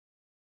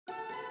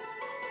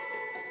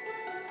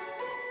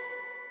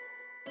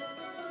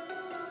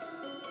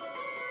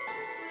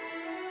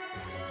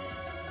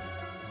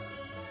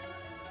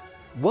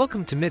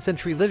Welcome to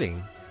Mid-Century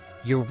Living,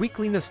 your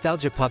weekly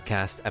nostalgia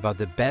podcast about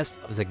the best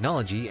of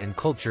technology and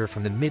culture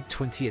from the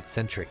mid-20th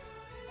century.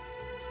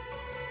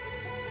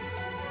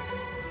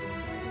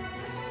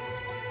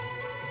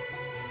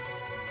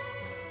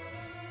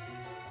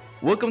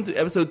 Welcome to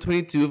episode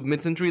 22 of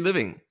Mid-Century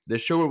Living, the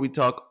show where we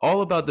talk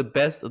all about the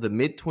best of the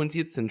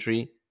mid-20th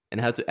century and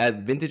how to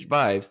add vintage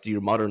vibes to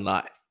your modern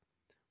life.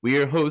 We are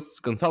your hosts,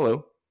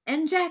 Gonzalo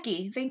and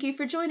Jackie. Thank you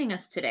for joining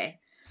us today.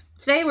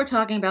 Today we're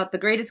talking about the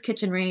greatest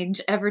kitchen range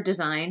ever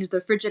designed,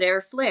 the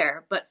Frigidaire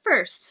Flair. But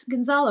first,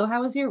 Gonzalo,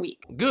 how was your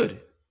week? Good.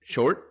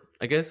 Short,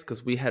 I guess,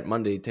 because we had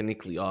Monday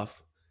technically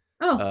off.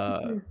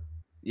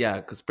 Yeah,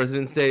 because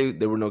President's Day,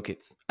 there were no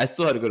kids. I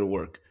still had to go to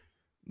work,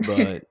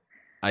 but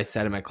I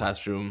sat in my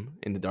classroom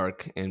in the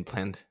dark and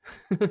planned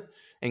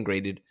and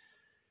graded.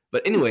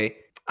 But anyway,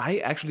 I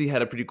actually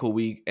had a pretty cool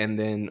week. And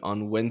then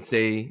on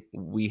Wednesday,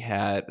 we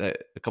had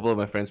a couple of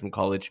my friends from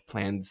college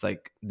planned this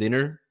like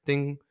dinner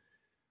thing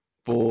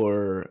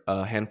for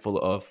a handful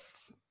of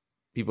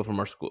people from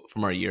our school,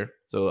 from our year.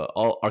 So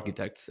all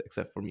architects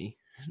except for me.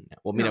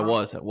 Well, I mean, I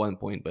was at one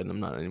point, but I'm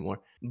not anymore.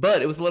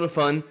 But it was a lot of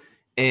fun.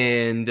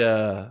 And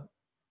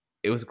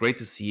it was great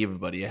to see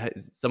everybody.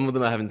 Some of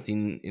them I haven't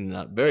seen in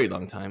a very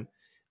long time.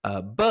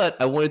 But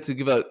I wanted to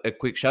give a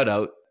quick shout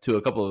out to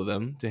a couple of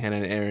them, to Hannah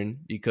and Aaron,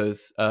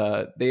 because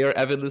they are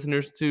avid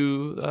listeners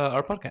to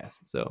our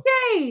podcast. So,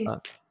 yay!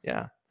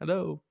 Yeah,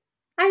 hello.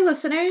 Hi,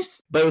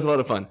 listeners. But it was a lot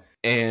of fun.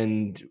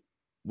 And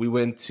we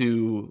went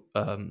to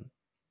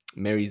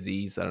Mary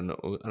Z's. I don't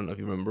know if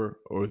you remember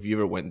or if you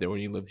ever went there when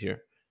you lived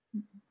here.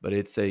 But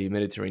it's a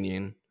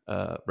Mediterranean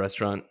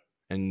restaurant,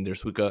 and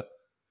there's hookah.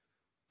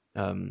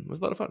 It was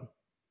a lot of fun.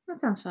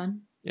 That sounds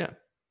fun. Yeah.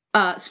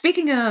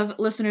 Speaking of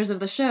listeners of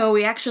the show,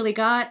 we actually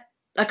got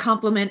a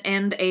compliment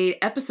and a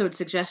episode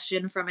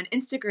suggestion from an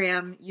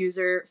Instagram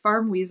user,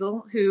 Farm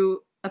Weasel,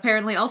 who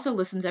apparently also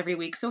listens every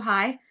week. So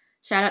hi,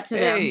 shout out to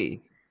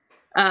them.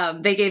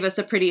 They gave us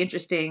a pretty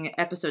interesting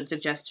episode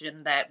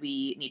suggestion that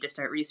we need to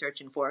start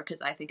researching for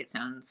because I think it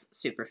sounds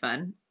super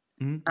fun.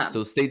 Mm-hmm.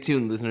 So stay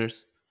tuned,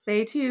 listeners.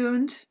 Stay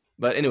tuned.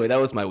 But anyway,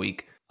 that was my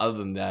week. Other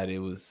than that, it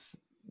was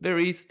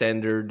very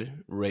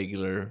standard,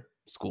 regular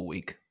school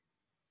week.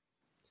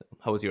 So,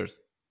 how was yours?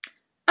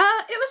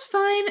 It was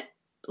fine.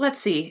 Let's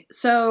see.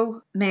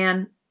 So,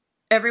 man,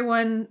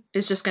 everyone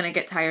is just going to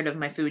get tired of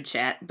my food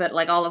chat, but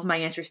like all of my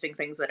interesting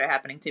things that are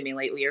happening to me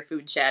lately are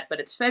food chat, but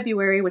it's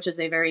February, which is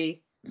a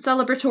very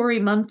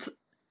celebratory month,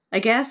 I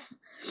guess,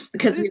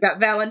 because we've got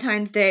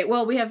Valentine's Day.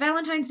 Well, we have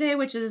Valentine's Day,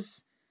 which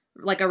is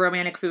like a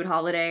romantic food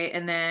holiday,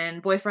 and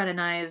then boyfriend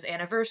and I's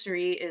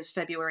anniversary is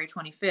February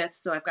 25th,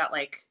 so I've got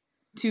like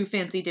 2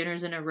 fancy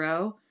dinners in a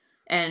row,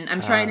 and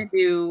I'm trying to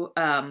do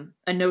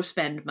a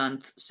no-spend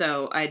month,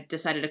 so I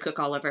decided to cook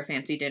all of our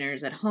fancy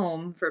dinners at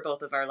home for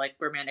both of our like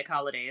romantic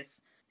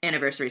holidays.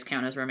 Anniversaries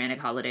count as romantic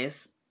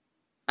holidays.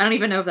 I don't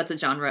even know if that's a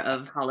genre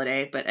of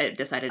holiday, but I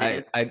decided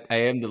it is. I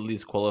am the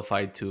least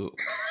qualified to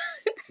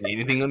say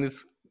anything on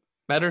this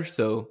matter,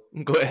 so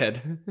go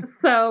ahead.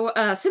 So,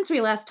 since we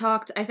last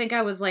talked, I think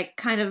I was like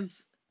kind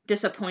of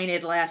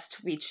disappointed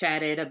last we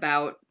chatted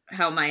about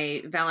how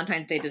my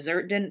Valentine's Day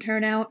dessert didn't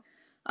turn out.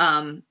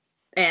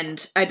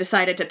 And I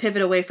decided to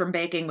pivot away from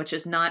baking, which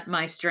is not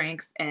my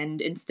strength,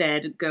 and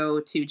instead go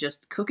to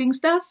just cooking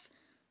stuff,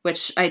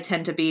 which I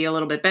tend to be a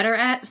little bit better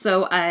at.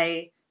 So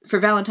for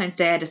Valentine's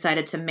Day, I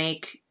decided to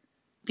make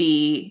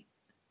the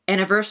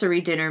anniversary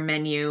dinner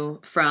menu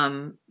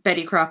from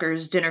Betty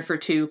Crocker's Dinner for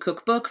Two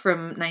cookbook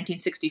from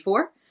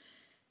 1964.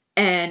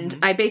 And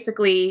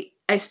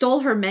I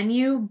stole her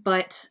menu,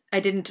 but I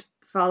didn't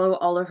follow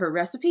all of her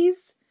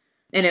recipes.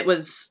 And it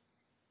was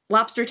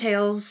lobster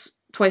tails,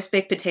 twice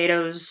baked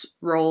potatoes,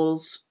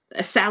 rolls,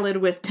 a salad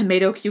with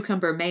tomato,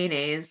 cucumber,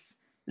 mayonnaise.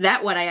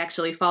 That one I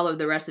actually followed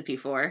the recipe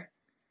for.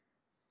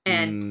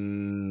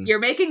 And you're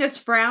making us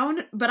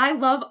frown, but I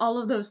love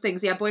all of those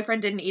things. Yeah,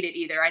 boyfriend didn't eat it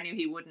either. I knew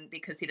he wouldn't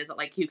because he doesn't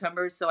like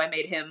cucumbers, so I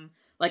made him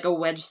like a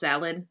wedge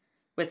salad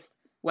with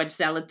wedge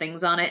salad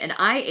things on it. And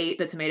I ate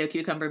the tomato,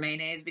 cucumber,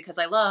 mayonnaise because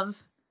I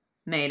love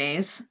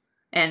mayonnaise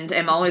and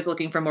am always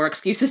looking for more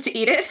excuses to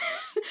eat it.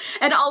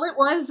 And all it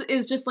was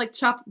is just like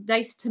chopped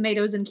diced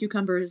tomatoes and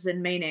cucumbers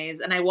and mayonnaise,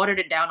 and I watered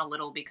it down a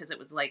little because it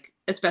was like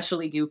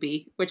especially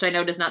goopy, which I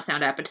know does not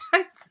sound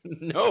appetizing.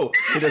 No,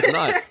 it does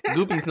not.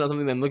 Goopy is not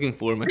something I'm looking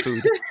for in my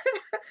food.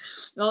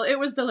 Well, it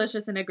was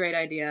delicious and a great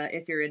idea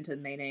if you're into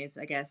mayonnaise,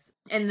 I guess.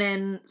 And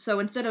then,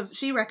 so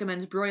she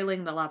recommends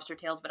broiling the lobster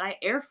tails, but I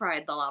air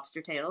fried the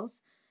lobster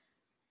tails.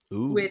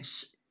 Ooh,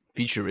 which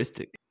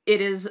futuristic. It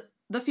is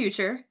the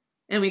future.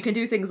 And we can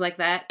do things like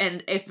that.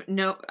 And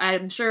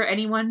I'm sure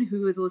anyone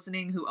who is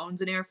listening who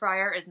owns an air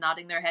fryer is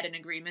nodding their head in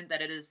agreement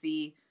that it is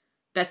the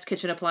best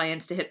kitchen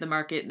appliance to hit the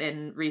market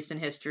in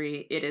recent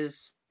history. It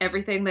is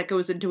everything that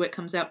goes into it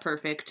comes out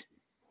perfect.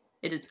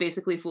 It is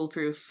basically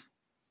foolproof.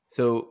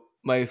 So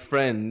my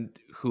friend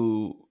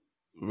who,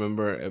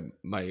 remember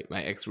my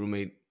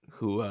ex-roommate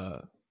who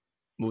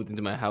moved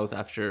into my house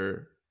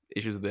after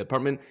issues with the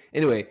apartment.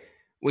 Anyway,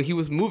 when he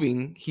was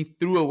moving, he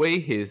threw away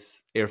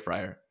his air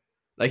fryer.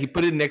 Like he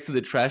put it next to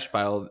the trash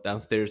pile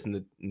downstairs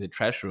in the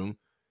trash room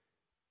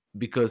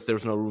because there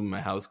was no room in my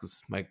house because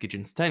my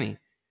kitchen's tiny.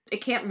 It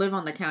can't live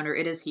on the counter.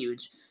 It is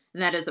huge,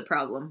 and that is a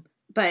problem.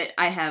 But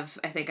I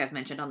think I've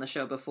mentioned on the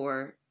show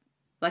before,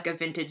 like a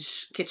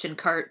vintage kitchen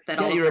cart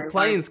that your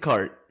appliance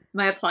cart.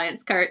 My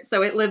appliance cart.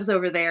 So it lives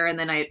over there, and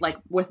then I, like,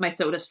 with my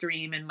soda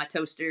stream and my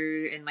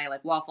toaster and my,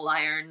 like, waffle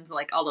irons,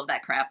 like, all of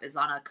that crap is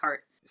on a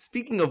cart.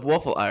 Speaking of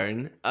waffle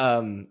iron,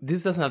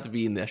 this doesn't have to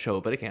be in the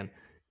show, but it can.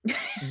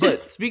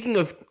 But speaking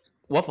of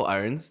waffle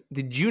irons,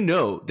 did you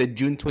know that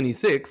June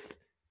 26th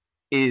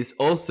is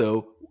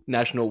also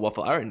National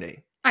Waffle Iron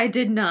Day? I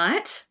did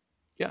not.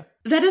 Yeah.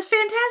 That is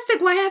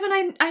fantastic. Why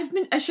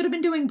haven't I should have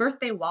been doing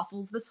birthday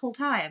waffles this whole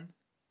time.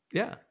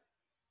 Yeah.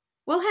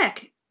 Well,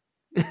 heck.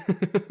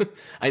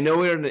 I know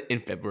we're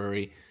in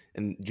February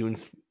and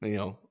June's,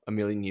 a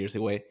million years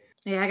away.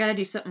 Yeah, I gotta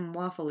do something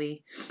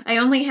waffly. I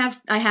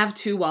have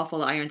 2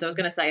 waffle irons. I was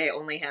gonna say I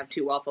only have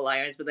 2 waffle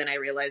irons, but then I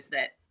realized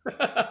that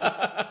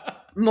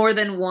more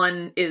than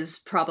one is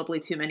probably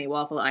too many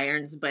waffle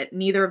irons, but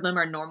neither of them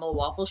are normal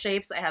waffle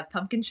shapes. I have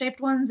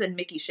pumpkin-shaped ones and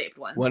Mickey-shaped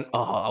ones.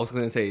 I was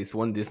gonna say, it's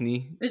one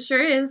Disney. It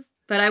sure is.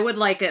 But I would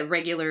like a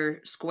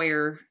regular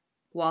square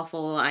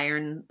waffle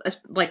iron,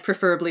 like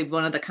preferably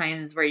one of the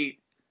kinds where you,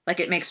 like,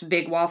 it makes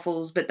big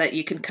waffles, but that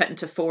you can cut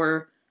into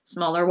 4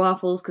 smaller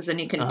waffles, because then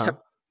you can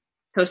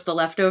toast the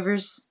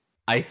leftovers.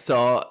 I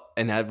saw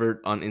an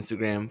advert on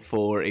Instagram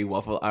for a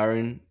waffle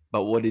iron,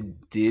 but what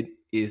it did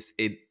is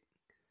it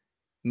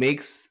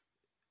makes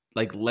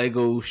like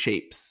Lego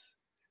shapes,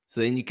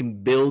 so then you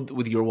can build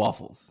with your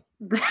waffles.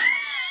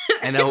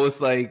 And I was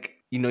like,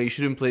 you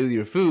shouldn't play with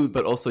your food,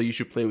 but also you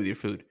should play with your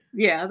food.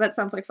 Yeah, that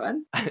sounds like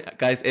fun.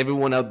 Guys,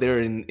 everyone out there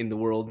in the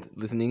world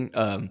listening,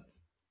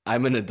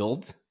 I'm an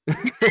adult.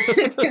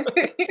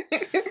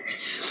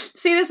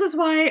 See, this is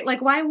why,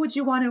 like, why would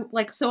you want to,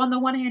 like, so on the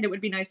one hand, it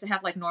would be nice to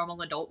have, like,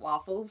 normal adult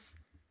waffles,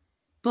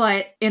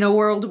 but in a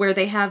world where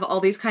they have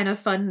all these kind of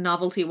fun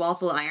novelty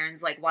waffle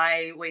irons, like,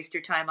 why waste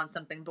your time on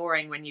something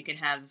boring when you can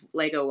have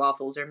Lego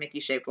waffles or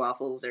Mickey-shaped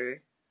waffles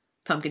or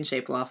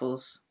pumpkin-shaped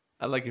waffles?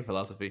 I like your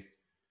philosophy.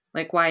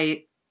 Like,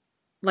 why?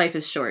 Life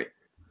is short.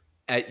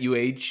 At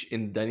UH,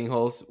 in the dining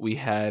halls, we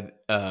had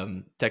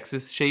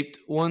Texas-shaped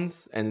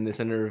ones, and in the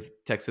center of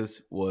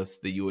Texas was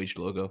the UH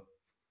logo.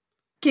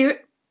 Cute.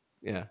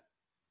 Yeah.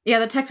 Yeah,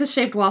 the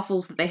Texas-shaped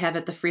waffles that they have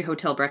at the free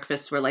hotel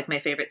breakfasts were, like, my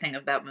favorite thing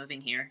about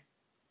moving here.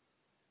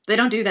 They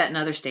don't do that in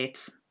other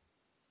states.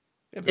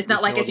 Yeah, it's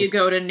not like if you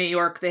go to New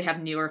York, they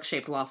have New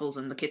York-shaped waffles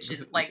in the kitchen.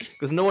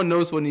 Because no one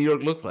knows what New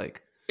York looks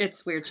like.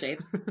 It's weird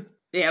shapes.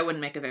 Yeah, it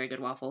wouldn't make a very good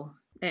waffle.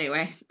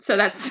 Anyway, so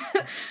that's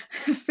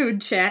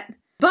food chat.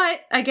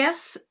 But I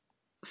guess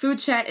food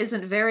chat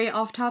isn't very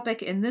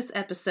off-topic in this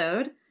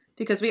episode,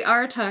 because we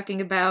are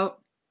talking about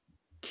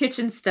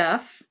kitchen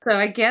stuff. So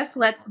I guess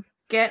let's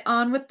get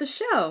on with the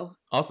show.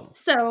 Awesome.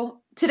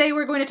 So today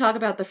we're going to talk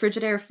about the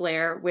Frigidaire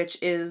Flair, which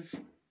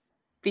is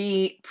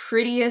the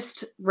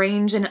prettiest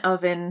range and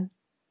oven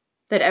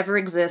that ever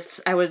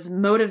exists. I was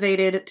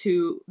motivated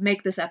to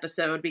make this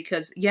episode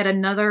because yet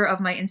another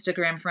of my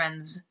Instagram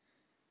friends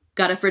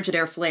got a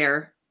Frigidaire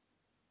Flair.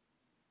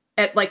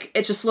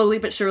 It's just slowly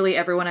but surely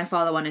everyone I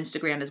follow on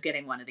Instagram is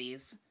getting one of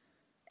these.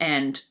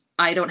 And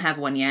I don't have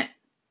one yet.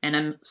 And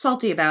I'm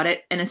salty about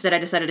it, and instead I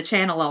decided to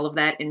channel all of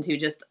that into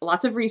just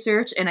lots of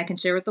research, and I can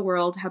share with the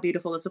world how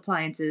beautiful this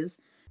appliance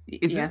is.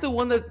 Is this the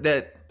one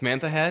that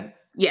Samantha had?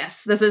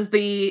 Yes, this is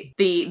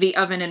the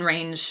oven and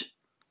range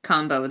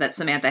combo that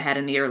Samantha had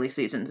in the early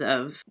seasons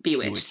of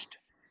Bewitched.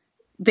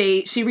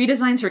 She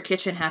redesigns her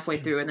kitchen halfway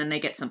through, and then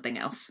they get something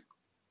else.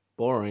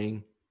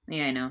 Boring.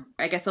 Yeah, I know.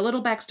 I guess a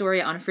little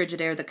backstory on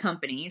Frigidaire, the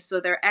company. So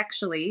they're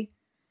actually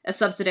a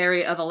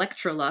subsidiary of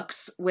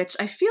Electrolux, which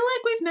I feel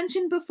like we've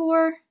mentioned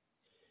before.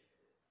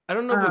 I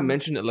don't know if we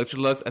mentioned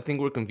Electrolux. I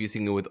think we're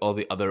confusing it with all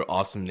the other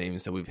awesome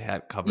names that we've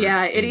had covered.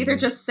 Yeah, it either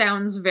just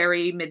sounds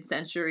very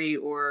mid-century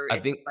or... I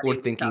think we're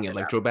thinking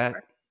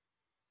Electrobat.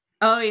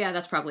 Oh, yeah,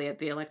 that's probably it,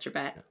 the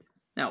Electrobat.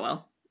 Oh,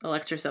 well,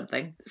 Electro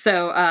something.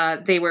 So,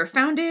 they were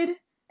founded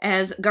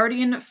as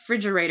Guardian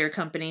Refrigerator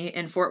Company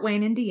in Fort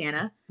Wayne,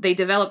 Indiana. They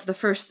developed the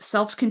first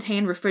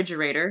self-contained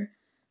refrigerator.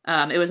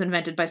 It was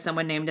invented by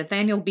someone named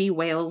Nathaniel B.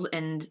 Wales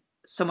and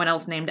someone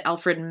else named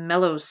Alfred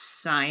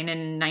Mellowsine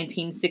in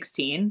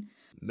 1916.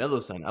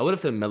 Mellowsine. I would have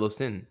said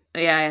Mellowsin.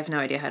 Yeah, I have no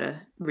idea how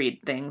to read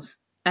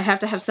things. I have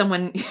to have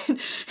someone,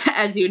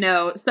 as you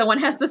know, someone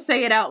has to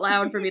say it out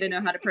loud for me to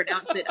know how to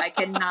pronounce it. I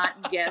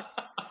cannot guess.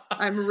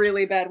 I'm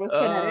really bad with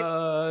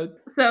phonetics.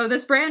 So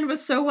this brand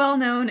was so well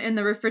known in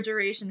the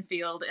refrigeration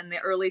field in the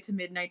early to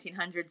mid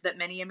 1900s that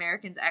many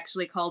Americans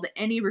actually called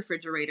any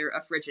refrigerator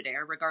a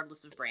Frigidaire,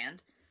 regardless of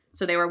brand.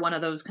 So they were one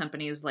of those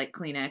companies like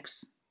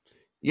Kleenex.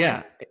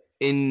 Yeah.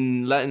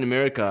 In Latin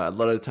America, a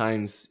lot of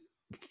times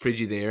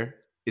Frigidaire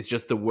is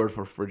just the word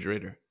for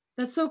refrigerator.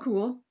 That's so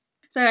cool.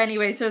 So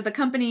anyway, so the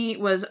company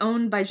was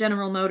owned by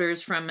General Motors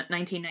from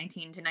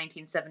 1919 to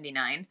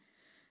 1979.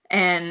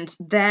 And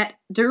that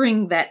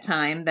during that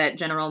time that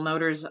General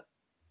Motors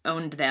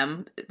owned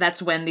them, that's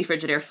when the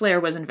Frigidaire Flair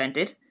was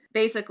invented.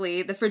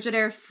 Basically, the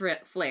Frigidaire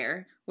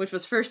Flair, which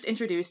was first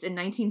introduced in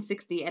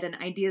 1960 at an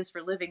Ideas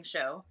for Living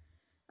show,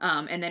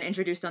 and then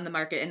introduced on the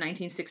market in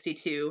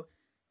 1962,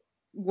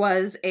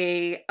 was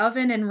a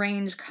oven and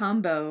range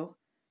combo.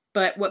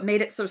 But what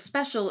made it so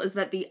special is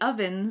that the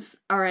ovens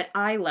are at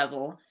eye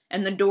level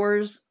and the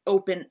doors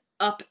open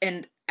up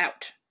and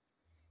out.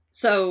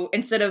 So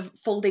instead of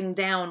folding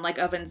down like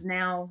ovens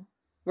now,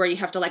 where you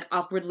have to like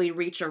awkwardly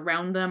reach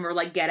around them or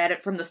like get at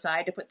it from the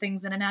side to put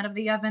things in and out of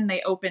the oven,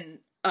 they open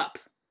up.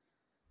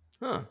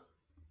 Huh.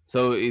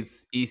 So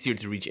it's easier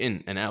to reach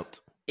in and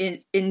out.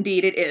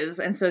 Indeed it is.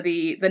 And so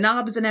the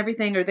knobs and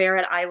everything are there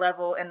at eye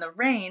level, and the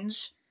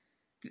range,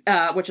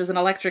 which is an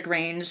electric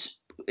range,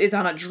 is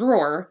on a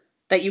drawer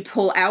that you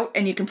pull out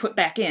and you can put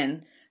back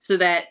in, so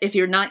that if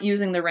you're not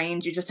using the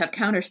range, you just have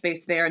counter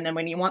space there, and then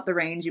when you want the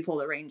range, you pull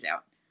the range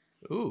out.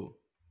 Ooh.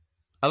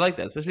 I like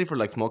that, especially for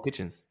like small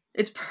kitchens.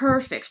 It's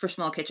perfect for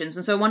small kitchens.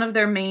 And so one of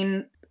their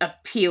main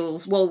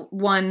appeals, well,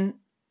 one,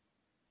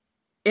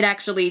 it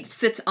actually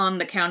sits on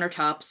the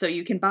countertop, so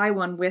you can buy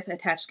one with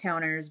attached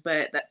counters,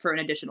 but that for an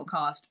additional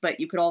cost, but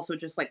you could also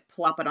just like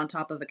plop it on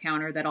top of a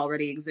counter that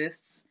already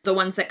exists. The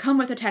ones that come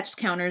with attached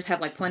counters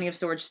have like plenty of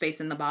storage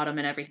space in the bottom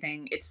and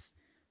everything.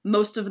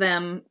 Most of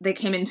them, they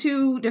came in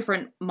two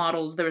different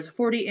models. There was a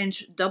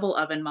 40-inch double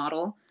oven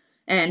model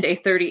and a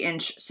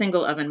 30-inch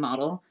single oven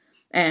model,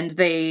 and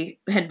they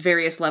had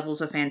various levels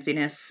of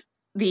fanciness.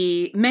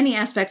 The many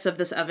aspects of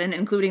this oven,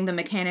 including the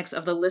mechanics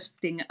of the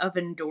lifting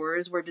oven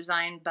doors, were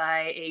designed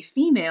by a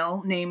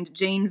female named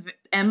Jane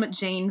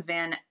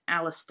Van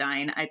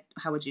Alstyne.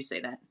 How would you say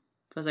that?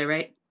 Was I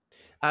right?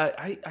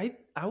 I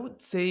would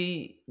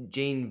say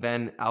Jane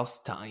Van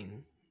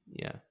Alstyne.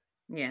 Yeah.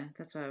 Yeah,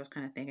 that's what I was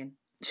kind of thinking.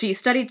 She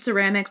studied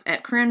ceramics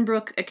at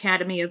Cranbrook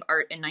Academy of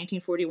Art in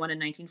 1941 and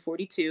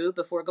 1942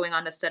 before going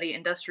on to study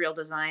industrial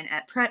design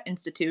at Pratt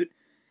Institute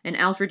and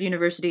Alfred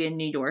University in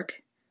New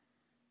York.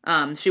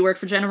 She worked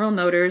for General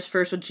Motors,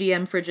 first with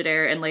GM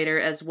Frigidaire, and later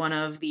as one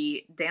of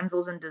the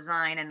damsels in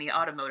design in the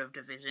automotive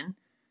division,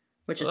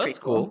 which is pretty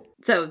cool.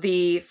 So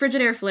the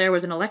Frigidaire Flair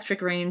was an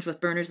electric range with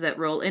burners that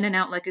roll in and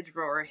out like a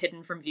drawer,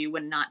 hidden from view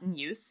when not in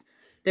use.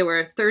 There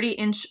were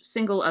 30-inch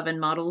single oven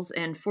models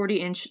and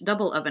 40-inch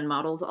double oven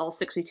models, all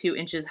 62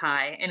 inches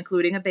high,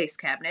 including a base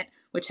cabinet,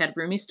 which had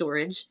roomy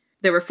storage.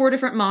 There were 4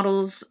 different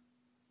models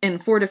in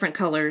 4 different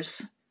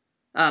colors,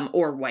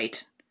 or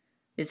white,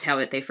 is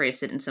how they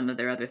phrased it in some of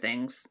their other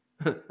things.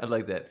 I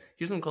like that.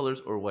 Here's some colors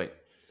or white.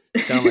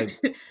 It's kind of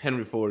like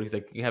Henry Ford. He's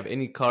like, you have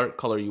any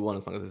color you want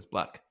as long as it's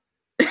black.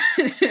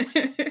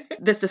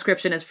 This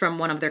description is from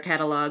one of their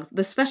catalogs.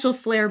 The special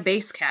Flair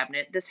base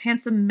cabinet. This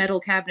handsome metal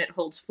cabinet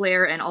holds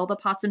Flair and all the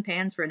pots and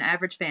pans for an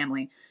average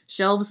family.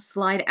 Shelves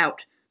slide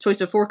out.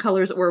 Choice of 4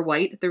 colors or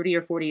white, 30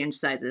 or 40-inch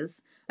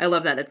sizes. I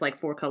love that it's like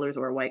 4 colors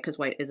or white, because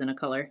white isn't a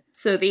color.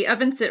 So the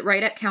ovens sit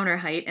right at counter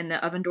height, and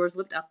the oven doors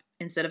lift up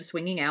instead of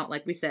swinging out,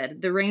 like we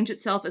said. The range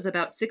itself is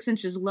about 6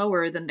 inches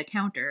lower than the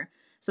counter,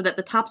 so that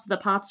the tops of the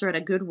pots are at a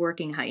good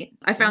working height.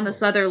 I found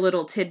this other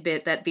little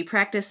tidbit that the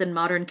practice in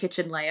modern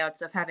kitchen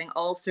layouts of having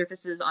all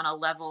surfaces on a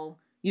level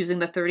using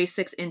the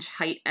 36-inch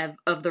height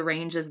of the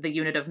range as the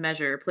unit of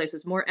measure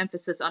places more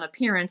emphasis on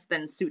appearance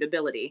than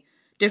suitability.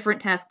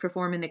 Different tasks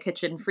performed in the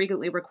kitchen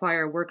frequently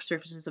require work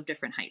surfaces of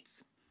different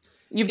heights.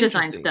 You've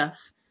designed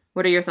stuff.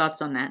 What are your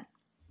thoughts on that?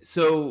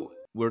 So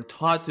we're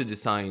taught to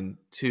design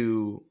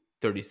to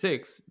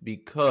 36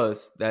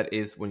 because that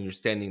is when you're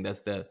standing,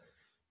 that's the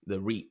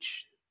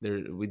reach.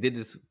 We did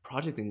this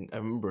project in, I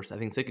remember, I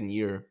think second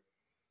year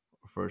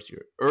or first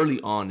year,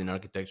 early on in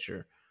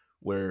architecture,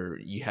 where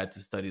you had to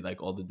study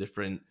like all the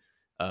different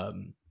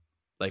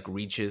like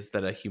reaches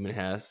that a human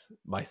has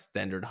by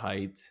standard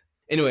height.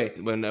 Anyway,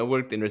 when I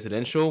worked in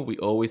residential, we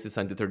always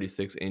designed the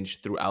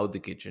 36-inch throughout the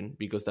kitchen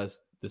because that's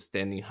the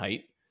standing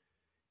height.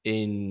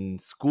 In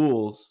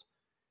schools,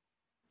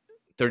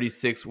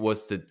 36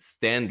 was the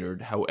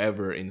standard.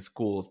 However, in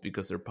schools,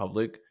 because they're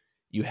public,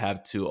 you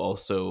have to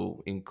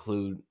also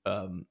include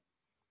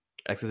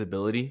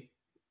accessibility.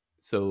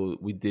 So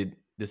we did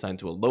design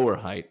to a lower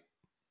height,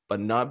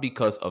 but not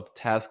because of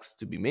tasks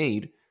to be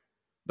made,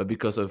 but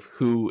because of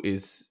who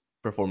is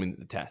performing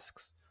the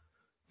tasks.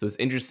 So it's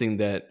interesting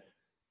that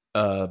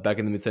back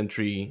in the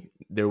mid-century,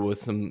 there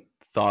was some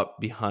thought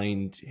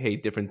behind, hey,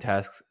 different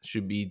tasks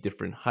should be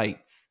different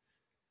heights.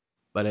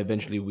 But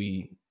eventually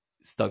we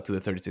stuck to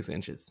the 36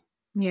 inches.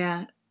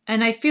 Yeah.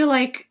 And I feel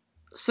like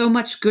so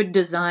much good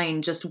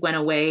design just went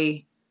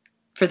away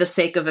for the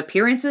sake of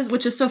appearances,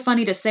 which is so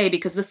funny to say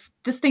because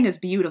this thing is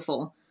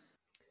beautiful.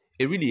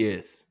 It really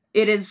is.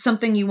 It is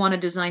something you want to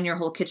design your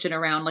whole kitchen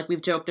around. Like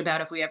we've joked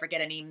about, if we ever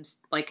get an Eames,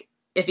 like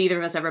if either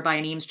of us ever buy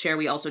an Eames chair,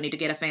 we also need to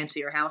get a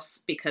fancier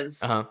house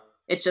because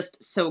it's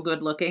just so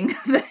good looking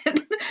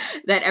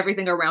that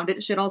everything around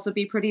it should also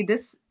be pretty.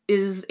 This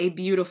is a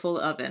beautiful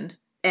oven.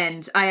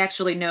 And I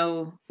actually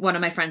know one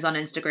of my friends on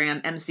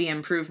Instagram, MC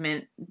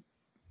Improvement,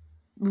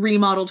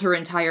 remodeled her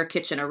entire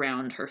kitchen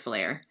around her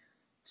Flair.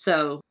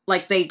 So,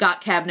 like, they got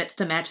cabinets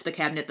to match the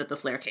cabinet that the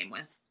Flair came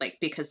with, like,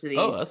 because they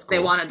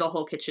wanted the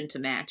whole kitchen to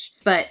match.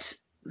 But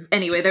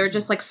Anyway, there are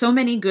just like so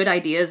many good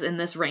ideas in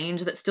this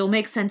range that still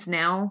make sense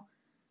now,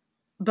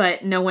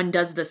 but no one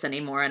does this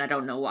anymore, and I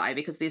don't know why,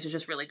 because these are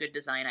just really good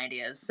design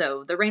ideas.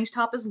 So the range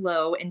top is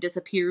low and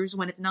disappears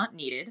when it's not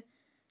needed.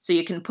 So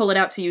you can pull it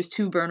out to use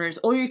 2 burners,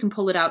 or you can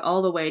pull it out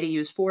all the way to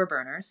use 4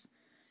 burners.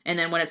 And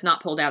then when it's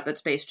not pulled out, that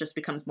space just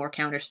becomes more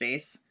counter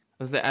space.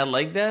 I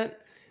like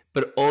that,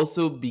 but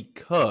also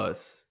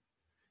because,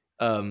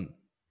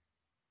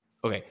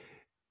 okay,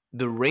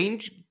 the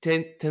range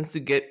tends to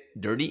get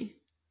dirty,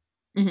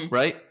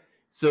 right?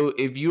 So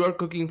if you are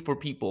cooking for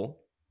people,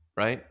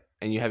 right,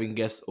 and you're having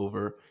guests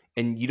over,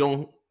 and you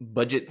don't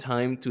budget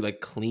time to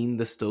like clean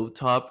the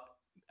stovetop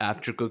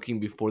after cooking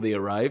before they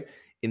arrive,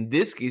 in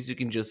this case, you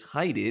can just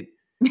hide it,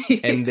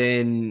 and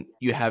then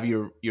you have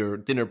your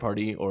dinner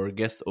party or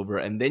guests over,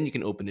 and then you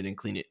can open it and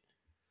clean it.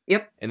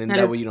 Yep. And then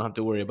that way you don't have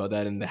to worry about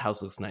that, and the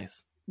house looks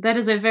nice. That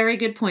is a very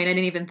good point. I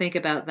didn't even think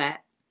about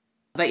that.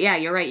 But yeah,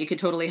 you're right. You could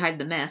totally hide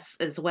the mess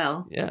as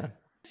well. Yeah.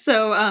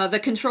 So the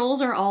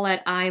controls are all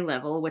at eye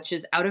level, which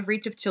is out of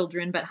reach of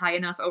children, but high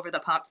enough over the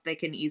pots they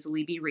can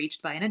easily be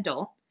reached by an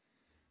adult.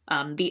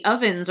 The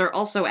ovens are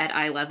also at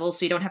eye level,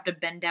 so you don't have to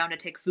bend down to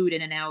take food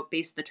in and out,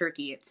 baste the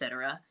turkey,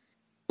 etc.,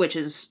 which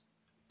is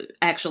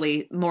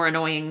actually more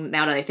annoying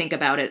now that I think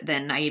about it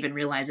than I even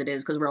realize it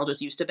is, because we're all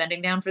just used to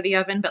bending down for the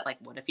oven, but like,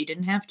 what if you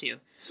didn't have to? Yeah.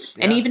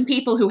 And even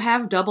people who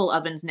have double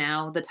ovens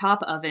now, the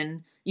top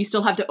oven, you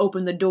still have to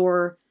open the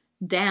door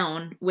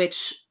down,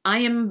 which I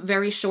am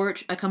very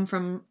short. I come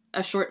from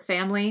a short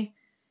family,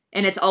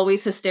 and it's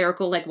always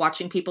hysterical, like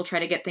watching people try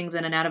to get things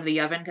in and out of the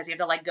oven, because you have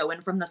to like go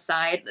in from the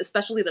side,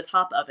 especially the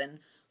top oven.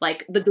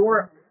 Like the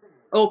door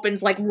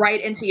opens like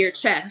right into your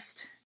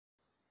chest.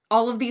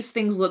 All of these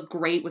things look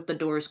great with the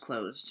doors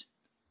closed.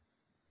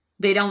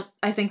 They don't,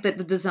 I think that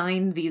the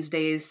design these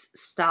days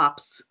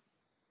stops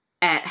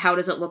at how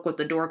does it look with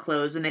the door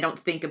closed, and they don't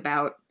think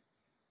about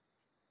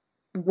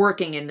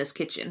working in this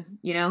kitchen,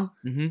 you know?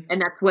 And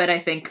that's what I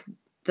think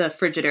the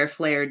Frigidaire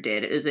Flair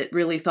did, is it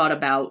really thought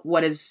about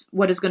what is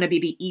going to be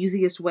the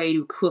easiest way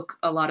to cook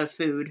a lot of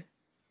food.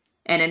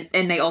 And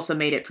they also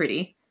made it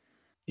pretty.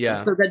 Yeah.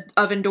 So the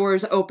oven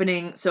doors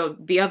opening, so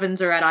the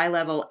ovens are at eye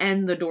level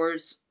and the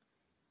doors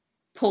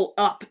pull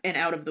up and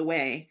out of the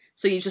way.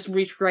 So you just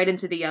reach right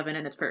into the oven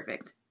and it's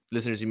perfect.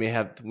 Listeners, we may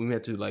have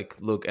to like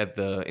look at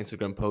the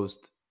Instagram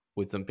post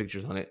with some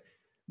pictures on it.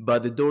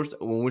 But the doors,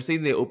 when we're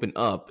saying they open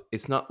up,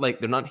 it's not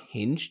like they're not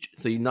hinged,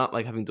 so you're not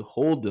like having to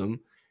hold them,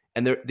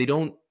 and they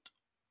don't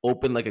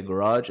open like a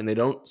garage, and they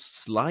don't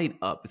slide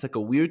up. It's like a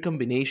weird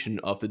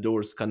combination of the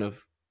doors kind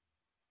of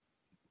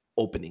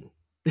opening.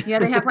 Yeah,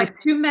 they have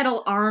like 2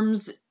 metal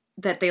arms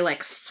that they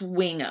like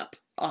swing up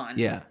on.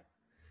 Yeah.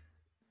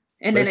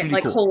 And then it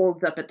like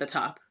holds up at the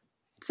top.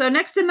 So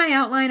next in my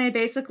outline, I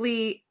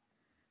basically,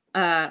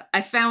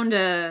 I found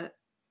a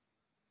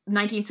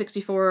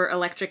 1964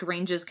 Electric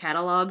Ranges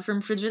catalog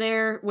from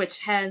Frigidaire,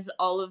 which has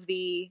all of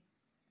the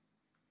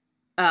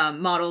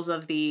models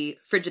of the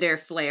Frigidaire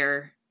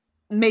Flair,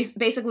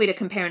 basically to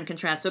compare and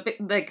contrast. So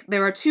like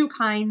there are 2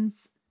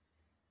 kinds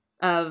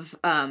of,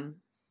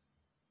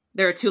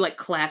 there are 2 like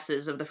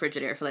classes of the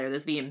Frigidaire Flair.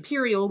 There's the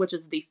Imperial, which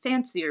is the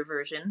fancier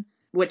version,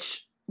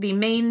 which the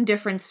main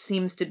difference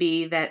seems to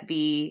be that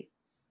the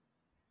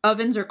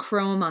ovens are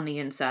chrome on the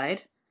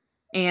inside,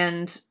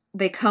 and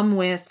they come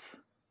with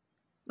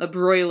a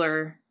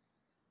broiler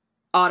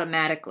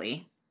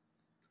automatically.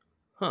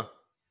 Huh.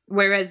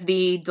 Whereas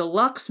the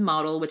deluxe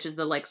model, which is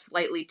the like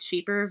slightly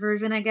cheaper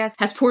version, I guess,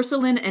 has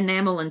porcelain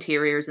enamel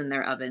interiors in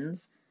their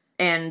ovens,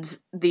 and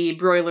the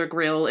broiler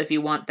grill, if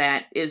you want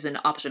that, is an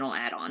optional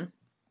add-on.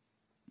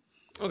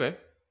 Okay.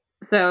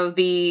 So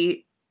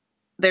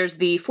there's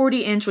the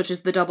 40-inch, which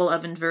is the double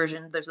oven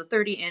version. There's a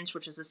 30-inch,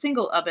 which is a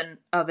single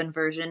oven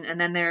version. And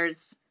then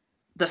there's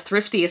the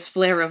thriftiest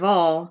Flair of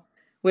all,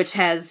 which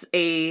has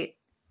it's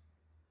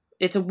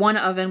a 1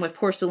 oven with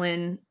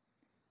porcelain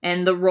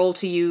and the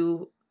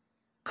roll-to-you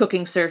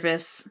cooking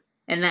surface.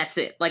 And that's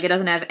it. Like, it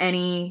doesn't have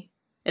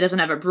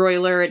a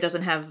broiler. It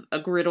doesn't have a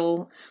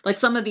griddle. Like,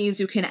 some of these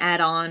you can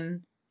add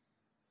on,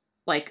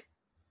 like,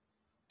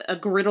 a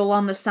griddle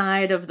on the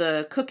side of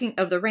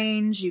the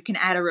range. You can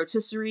add a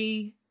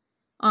rotisserie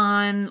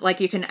on, like,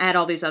 you can add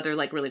all these other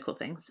like really cool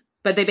things.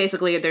 But they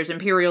basically, there's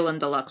Imperial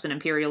and Deluxe, and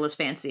Imperial is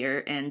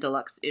fancier and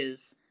Deluxe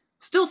is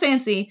still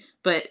fancy,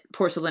 but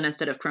porcelain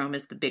instead of chrome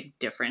is the big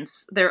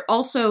difference. There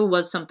also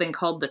was something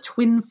called the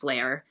Twin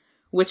Flair,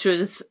 which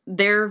was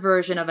their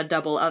version of a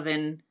double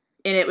oven,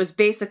 and it was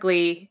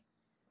basically,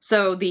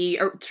 so the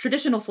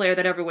traditional Flair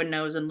that everyone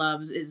knows and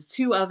loves is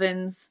 2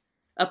 ovens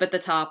up at the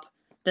top,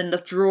 then the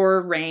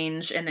drawer,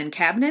 range, and then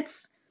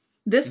cabinets.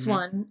 This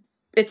one,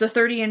 it's a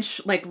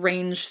 30-inch like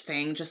range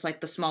thing, just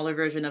like the smaller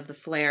version of the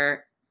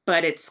Flair,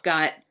 but it's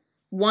got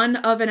 1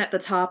 oven at the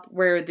top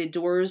where the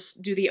doors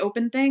do the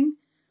open thing,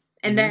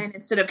 and then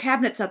instead of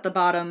cabinets at the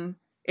bottom,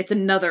 it's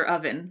another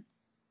oven.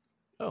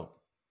 Oh.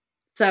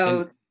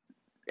 So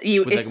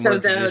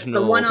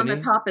the one on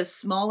the top is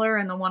smaller,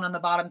 and the one on the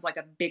bottom is like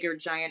a bigger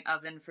giant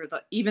oven for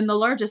even the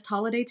largest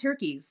holiday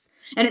turkeys.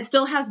 And it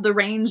still has the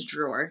range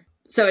drawer.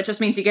 So it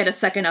just means you get a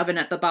second oven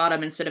at the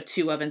bottom instead of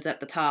 2 ovens at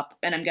the top.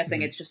 And I'm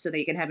guessing it's just so that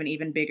you can have an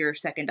even bigger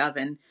second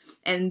oven.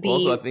 And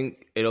also, I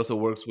think it also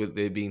works with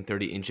it being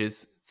 30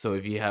 inches. So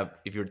if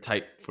you're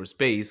tight for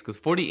space, because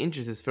 40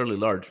 inches is fairly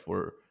large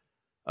for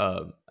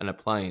an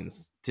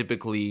appliance.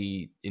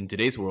 Typically, in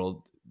today's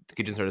world, the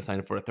kitchens are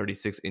designed for a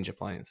 36-inch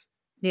appliance.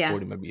 Yeah.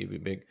 40 might be a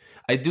bit big.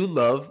 I do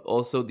love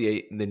also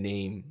the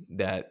name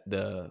that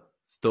the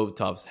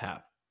stovetops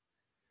have.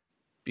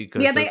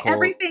 Because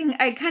everything,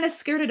 I kind of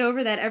skirted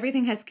over that.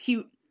 Everything has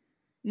cute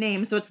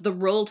names. So it's the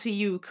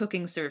roll-to-you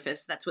cooking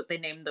surface. That's what they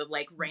named the,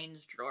 like,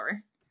 range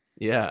drawer.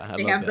 Yeah,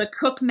 They have the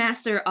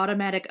Cookmaster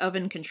automatic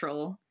oven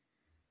control,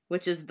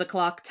 which is the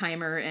clock,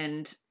 timer,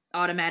 and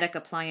automatic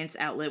appliance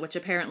outlet, which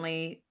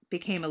apparently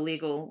became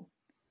illegal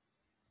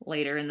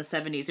later in the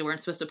 70s. You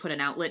weren't supposed to put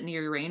an outlet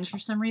near your range for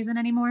some reason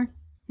anymore.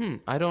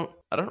 I don't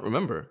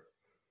remember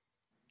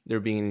there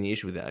being any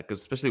issue with that, because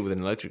especially with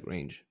an electric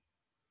range.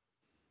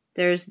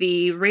 There's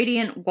the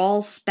Radiant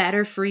Wall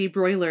Spatter-Free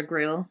Broiler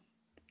Grill,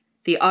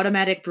 the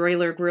Automatic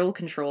Broiler Grill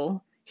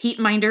Control, Heat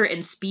Minder,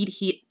 and Speed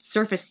Heat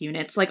Surface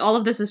Units. Like, all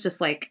of this is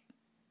just, like,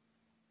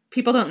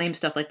 people don't name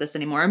stuff like this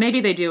anymore. Or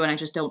maybe they do, and I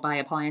just don't buy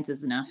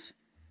appliances enough.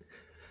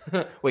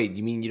 Wait,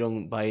 you mean you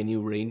don't buy a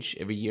new range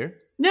every year?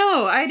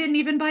 No, I didn't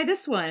even buy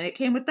this one. It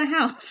came with the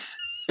house.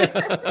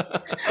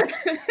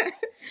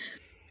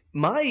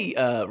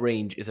 My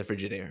range is a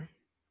Frigidaire.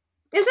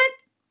 Is it?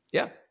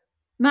 Yeah.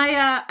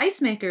 My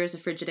ice maker is a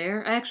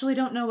Frigidaire. I actually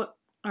don't know what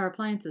our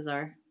appliances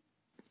are.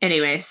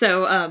 Anyway,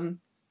 so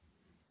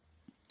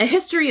a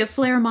history of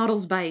Flair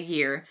models by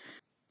year.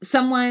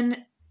 I'm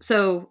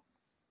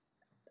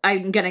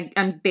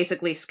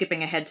basically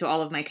skipping ahead to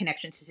all of my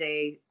Connection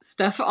Today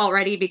stuff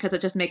already because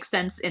it just makes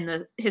sense in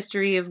the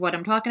history of what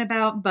I'm talking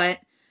about,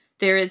 but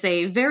there is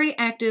a very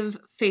active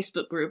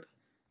Facebook group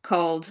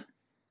called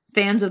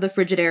Fans of the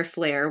Frigidaire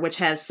Flair, which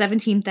has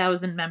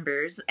 17,000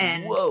 members,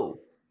 and whoa.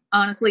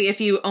 Honestly, if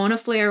you own a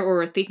Flair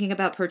or are thinking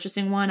about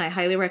purchasing one, I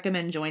highly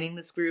recommend joining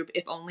this group,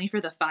 if only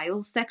for the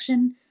files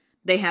section.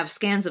 They have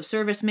scans of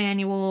service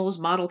manuals,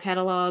 model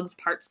catalogs,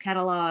 parts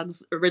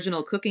catalogs,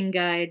 original cooking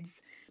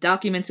guides,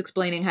 documents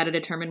explaining how to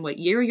determine what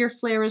year your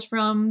Flair is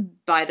from,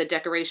 by the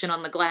decoration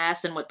on the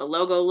glass and what the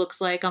logo looks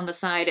like on the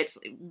side.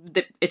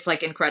 It's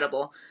like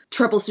incredible.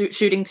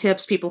 Troubleshooting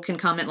tips, people can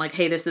comment like,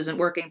 hey, this isn't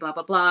working, blah,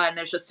 blah, blah, and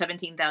there's just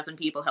 17,000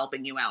 people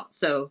helping you out.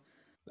 So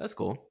that's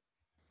cool.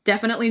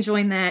 Definitely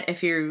join that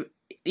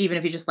even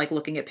if you just like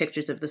looking at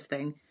pictures of this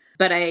thing.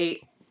 But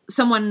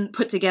someone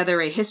put together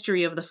a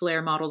history of the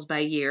Flair models by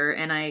year,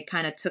 and I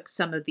kind of took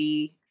some of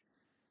the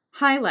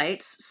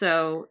highlights.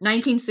 So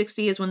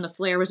 1960 is when the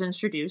Flair was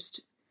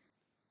introduced.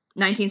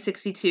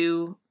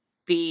 1962,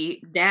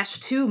 the Dash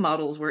 2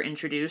 models were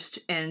introduced,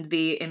 and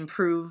the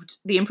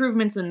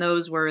improvements in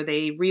those were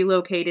they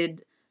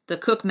relocated the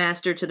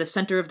Cookmaster to the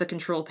center of the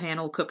control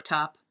panel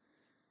cooktop,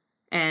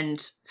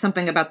 and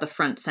something about the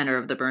front center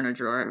of the burner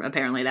drawer.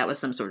 Apparently that was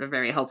some sort of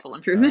very helpful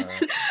improvement.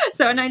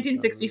 So in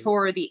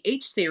 1964, the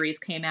H series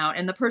came out,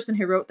 and the person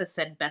who wrote this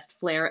said, "Best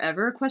Flair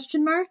ever?" ?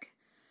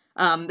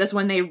 That's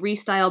when they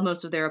restyled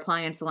most of their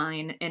appliance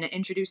line and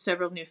introduced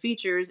several new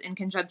features in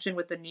conjunction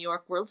with the New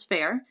York World's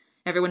Fair.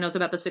 Everyone knows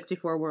about the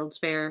 64 World's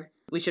Fair.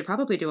 We should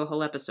probably do a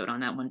whole episode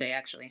on that one day,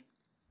 actually.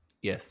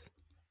 Yes.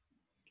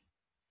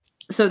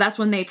 So that's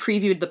when they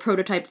previewed the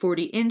prototype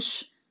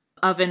 40-inch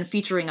oven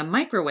featuring a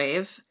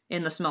microwave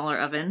in the smaller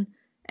oven,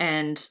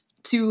 and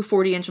 2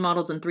 40-inch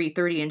models and 3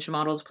 30-inch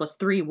models, plus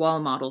 3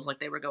 wall models, like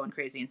they were going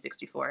crazy in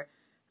 64.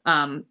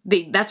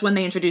 That's when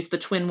they introduced the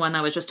twin one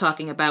I was just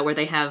talking about, where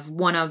they have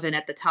one oven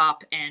at the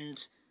top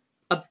and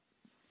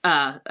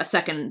a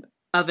second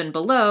oven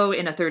below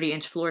in a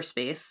 30-inch floor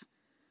space.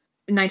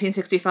 In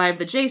 1965,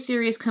 the J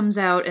series comes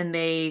out, and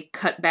they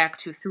cut back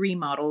to 3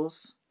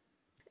 models.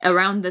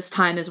 Around this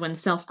time is when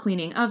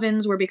self-cleaning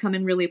ovens were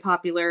becoming really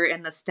popular,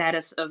 and the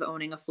status of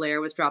owning a Flair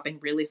was dropping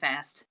really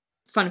fast.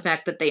 Fun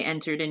fact that they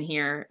entered in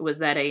here was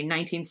that a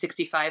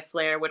 1965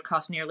 Flair would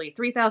cost nearly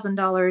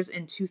 $3,000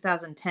 in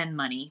 2010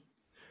 money.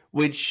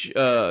 Which,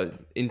 in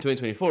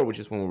 2024, which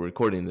is when we're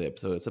recording the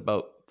episode, it's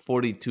about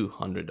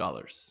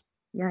 $4,200.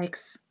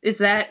 Yikes. Is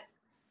that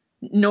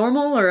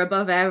normal or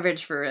above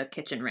average for a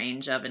kitchen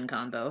range oven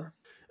combo?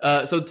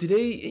 So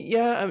today,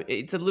 yeah,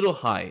 it's a little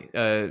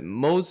high.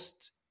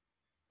 Most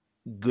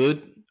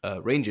good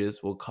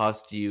ranges will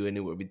cost you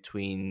anywhere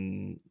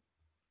between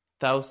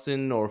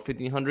 $1,000 or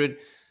 $1,500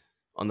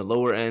 on the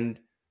lower end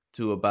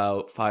to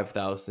about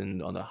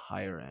 $5,000 on the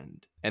higher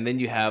end. And then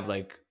you have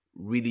like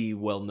really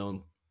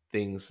well-known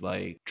things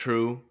like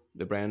True,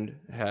 the brand,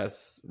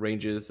 has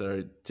ranges that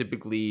are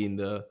typically in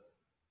the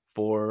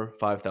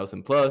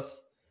 $4,000-$5,000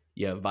 plus.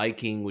 You have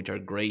Viking, which are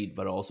great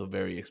but also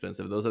very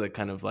expensive. Those are the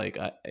kind of like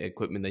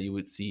equipment that you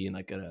would see in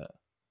like a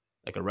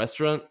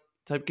restaurant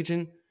type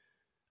kitchen.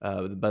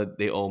 But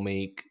they all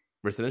make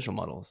residential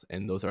models,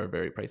 and those are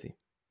very pricey.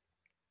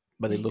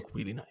 But they look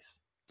really nice.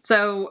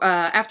 So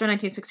after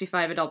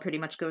 1965, it all pretty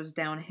much goes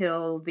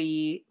downhill.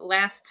 The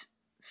last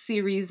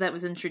series that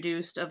was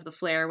introduced of the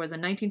Flair was in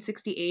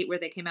 1968, where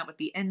they came out with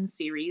the N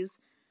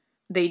series.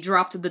 they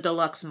dropped the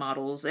deluxe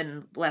models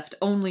and left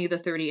only the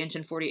 30-inch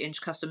and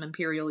 40-inch custom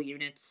Imperial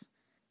units.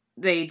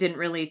 They didn't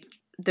really...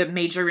 The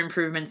major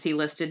improvements he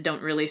listed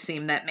don't really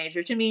seem that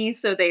major to me,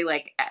 so they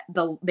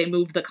they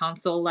moved the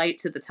console light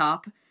to the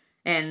top,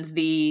 and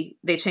they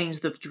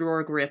changed the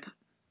drawer grip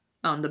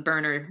on the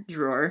burner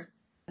drawer.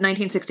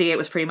 1968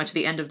 was pretty much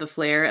the end of the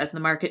Flair as the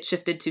market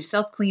shifted to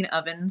self-clean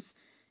ovens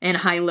and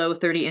high-low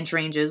 30-inch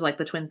ranges like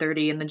the Twin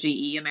 30 and the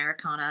GE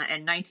Americana,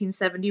 and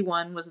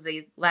 1971 was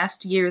the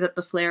last year that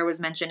the Flair was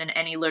mentioned in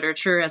any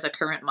literature as a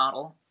current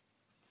model.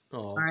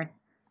 Oh,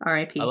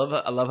 R.I.P. I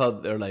love how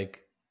they're like,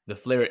 the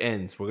Flair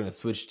ends, we're gonna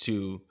switch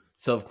to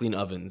self-clean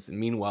ovens. And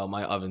meanwhile,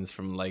 my oven's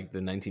from like the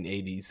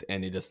 1980s,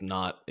 and it is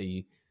not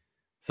a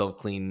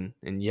self-clean,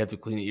 and you have to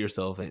clean it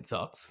yourself, and it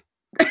sucks.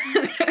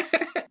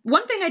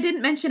 One thing I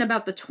didn't mention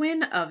about the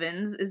twin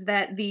ovens is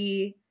that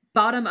the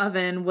bottom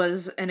oven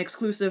was an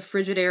exclusive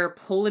Frigidaire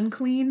pull and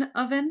clean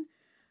oven,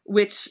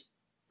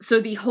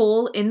 so the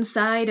whole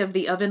inside of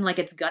the oven, like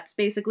its guts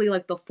basically,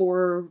 like the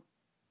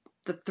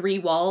 3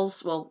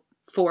 walls, well,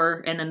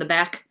 4 and then the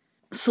back,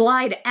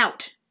 slide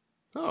out.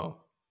 Oh.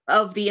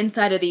 Of the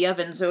inside of the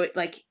oven, so it,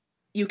 like,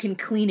 you can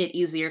clean it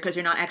easier because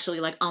you're not actually,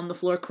 like, on the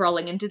floor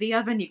crawling into the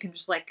oven. You can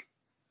just, like,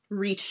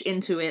 reach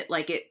into it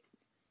like it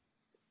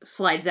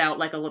slides out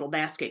like a little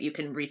basket. You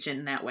can reach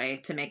in that way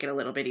to make it a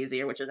little bit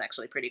easier, which is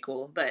actually pretty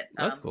cool. But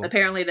cool.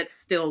 Apparently that's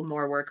still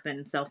more work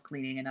than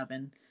self-cleaning an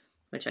oven,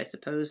 which I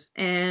suppose.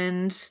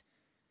 And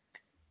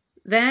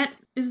that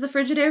is the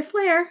Frigidaire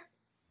Flair.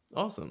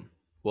 Awesome.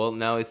 Well,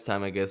 now it's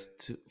time, I guess,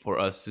 for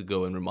us to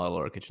go and remodel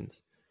our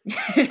kitchens.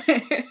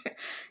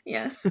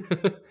 Yes.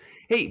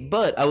 Hey,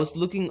 but I was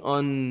looking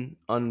on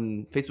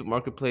Facebook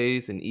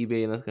Marketplace and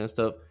eBay and that kind of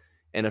stuff,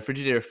 and a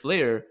Frigidaire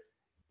Flair,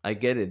 I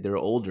get it, they're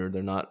older,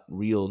 they're not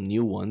real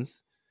new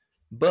ones,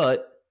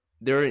 but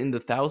they're in the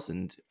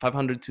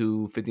 500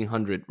 to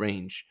 1500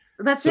 range.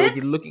 That's so it? If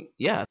you're looking,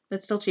 yeah.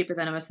 That's still cheaper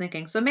than I was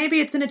thinking. So maybe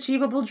it's an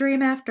achievable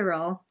dream after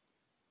all.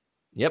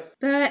 Yep.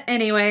 But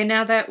anyway,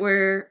 now that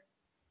we're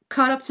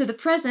caught up to the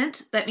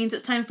present, that means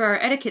it's time for our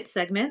etiquette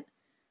segment.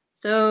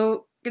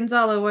 So,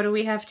 Gonzalo, what do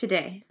we have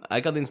today? I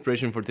got the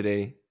inspiration for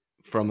today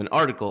from an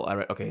article I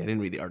read. Okay, I didn't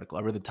read the article.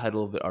 I read the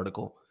title of the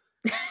article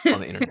on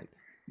the internet.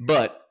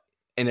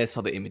 And I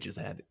saw the images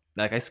I had.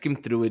 Like, I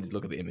skimmed through it to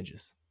look at the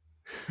images.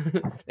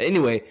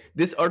 Anyway,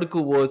 this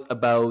article was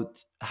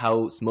about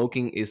how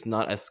smoking is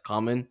not as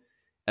common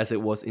as it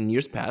was in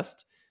years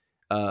past.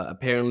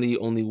 Apparently,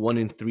 only 1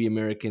 in 3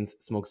 Americans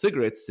smoke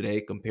cigarettes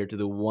today compared to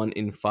the 1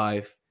 in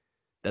 5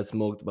 that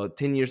smoked about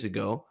 10 years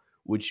ago,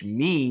 which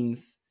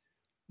means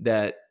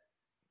that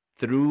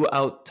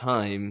throughout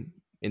time,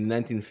 in the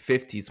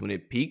 1950s, when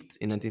it peaked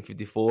in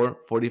 1954,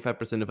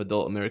 45% of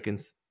adult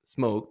Americans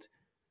smoked.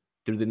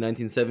 Through the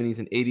 1970s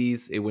and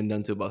 80s, it went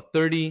down to about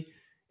 30%,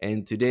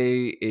 and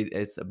today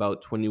it's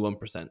about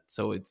 21%.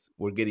 So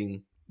we're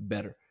getting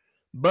better.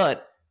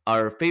 But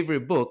our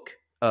favorite book,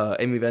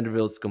 Amy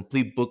Vanderbilt's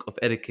Complete Book of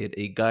Etiquette,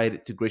 A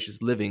Guide to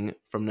Gracious Living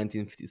from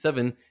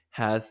 1957,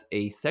 has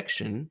a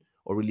section,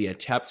 or really a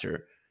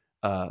chapter,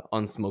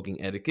 on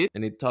smoking etiquette,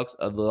 and it talks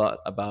a lot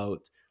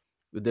about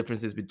the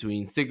differences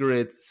between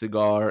cigarettes,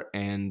 cigar,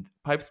 and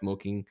pipe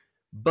smoking.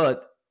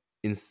 But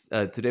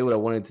today what I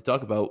wanted to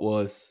talk about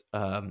was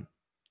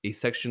a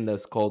section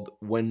that's called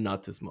When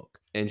Not to Smoke.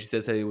 And she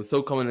says that it was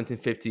so common in the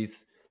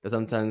 1950s that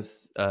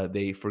sometimes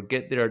they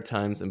forget there are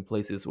times and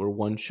places where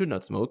one should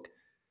not smoke,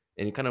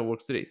 and it kind of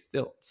works today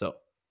still. So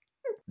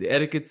the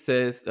etiquette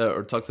says,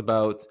 or talks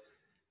about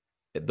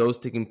those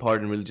taking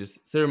part in religious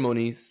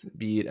ceremonies,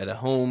 be it at a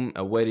home,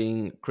 a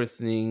wedding,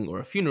 christening, or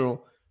a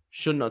funeral,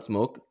 should not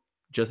smoke,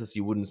 just as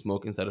you wouldn't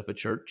smoke inside of a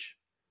church.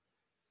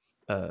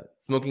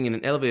 Smoking in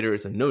an elevator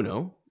is a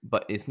no-no,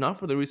 but it's not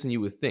for the reason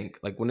you would think.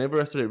 Like,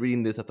 whenever I started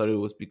reading this, I thought it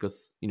was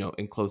because,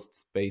 enclosed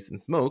space and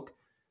smoke.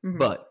 Mm-hmm.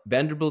 But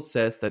Vanderbilt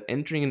says that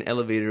entering an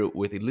elevator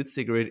with a lit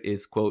cigarette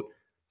is, quote,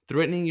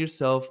 threatening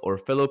yourself or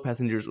fellow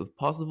passengers with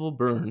possible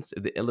burns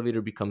if the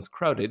elevator becomes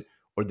crowded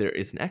or there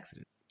is an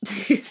accident.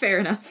 Fair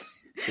enough.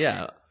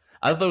 Yeah.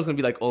 I thought it was going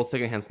to be like all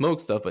secondhand smoke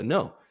stuff, but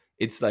no.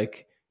 It's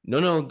like,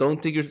 no,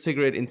 don't take your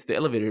cigarette into the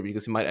elevator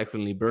because you might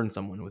accidentally burn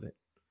someone with it.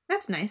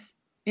 That's nice.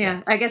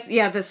 Yeah, I guess,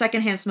 the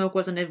secondhand smoke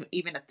wasn't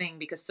even a thing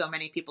because so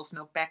many people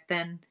smoked back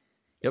then.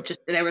 Yep.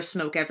 Just there was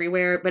smoke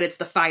everywhere, but it's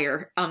the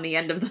fire on the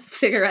end of the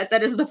cigarette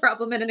that is the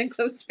problem in an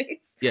enclosed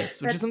space.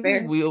 Yes, which is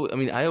something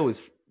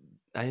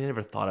I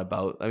never thought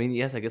about. I mean,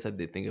 yes, I guess I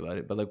did think about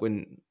it, but like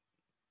when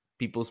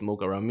people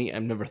smoke around me,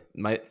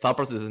 my thought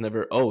process is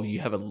never, oh,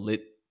 you have a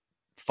lit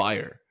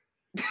fire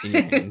in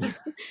your hand.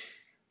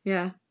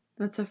 Yeah,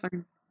 that's so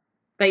fun.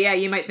 But yeah,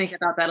 you might think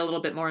about that a little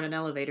bit more in an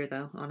elevator,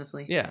 though,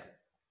 honestly. Yeah.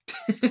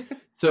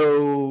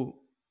 So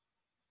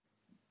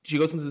she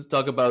goes on to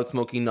talk about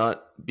smoking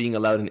not being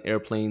allowed in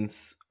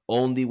airplanes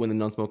only when the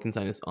non-smoking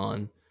sign is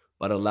on,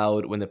 but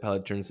allowed when the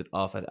pilot turns it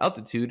off at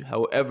altitude.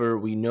 However,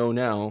 we know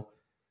now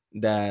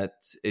that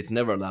it's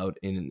never allowed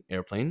in an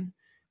airplane.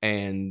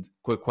 And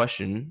quick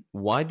question,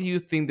 why do you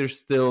think there's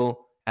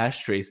still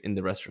ashtrays in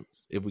the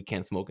restrooms if we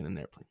can't smoke in an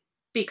airplane?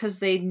 because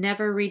they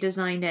never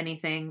redesigned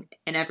anything,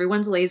 and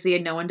everyone's lazy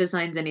and no one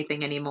designs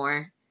anything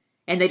anymore.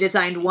 And they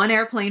designed one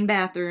airplane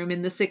bathroom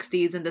in the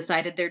 60s and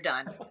decided they're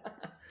done.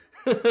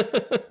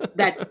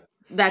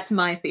 That's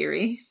my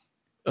theory.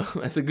 Oh,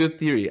 that's a good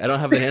theory. I don't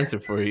have an answer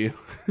for you.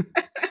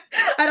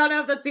 I don't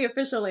know if that's the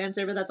official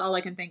answer, but that's all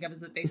I can think of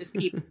is that they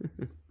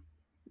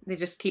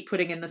just keep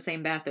putting in the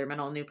same bathroom in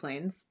all new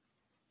planes.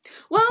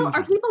 Well,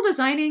 are people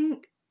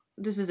designing...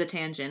 This is a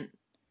tangent.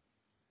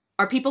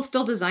 Are people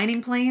still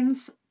designing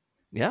planes?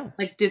 Yeah.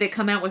 Like, do they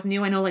come out with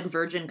new... I know, like,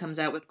 Virgin comes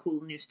out with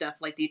cool new stuff.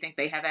 Like, do you think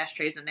they have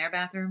ashtrays in their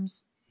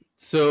bathrooms?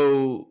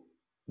 So,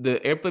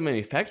 the airplane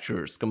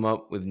manufacturers come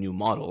up with new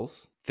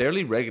models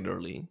fairly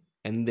regularly.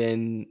 And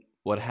then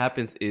what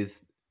happens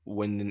is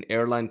when an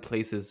airline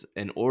places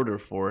an order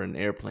for an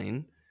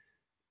airplane,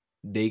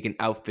 they can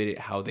outfit it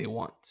how they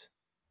want.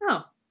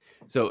 Oh.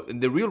 So,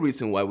 the real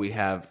reason why we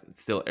have...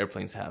 Still,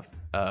 airplanes have...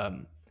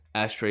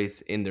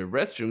 ashtrays in their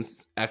restrooms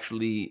is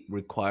actually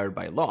required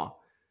by law.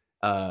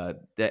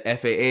 The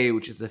FAA,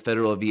 which is the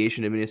Federal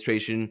Aviation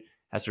Administration,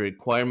 has a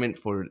requirement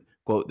for,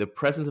 quote, the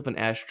presence of an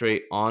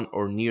ashtray on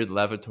or near the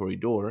lavatory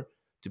door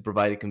to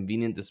provide a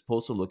convenient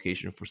disposal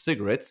location for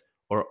cigarettes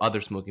or other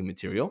smoking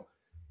material,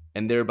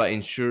 and thereby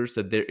ensures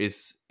that there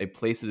is a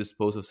place to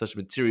dispose of such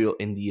material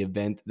in the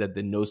event that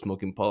the no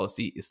smoking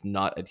policy is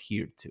not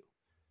adhered to.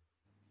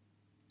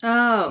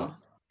 Oh,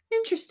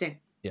 interesting.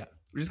 Yeah,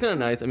 which is kind of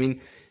nice. I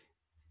mean,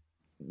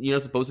 you're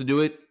not supposed to do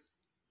it,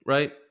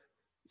 right?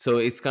 So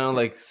it's kind of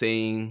like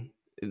saying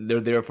they're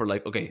there for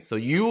like, okay, so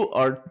you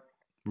are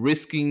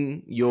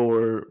risking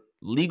your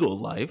legal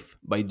life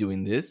by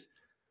doing this,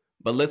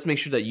 but let's make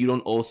sure that you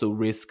don't also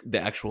risk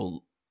the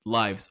actual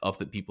lives of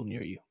the people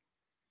near you.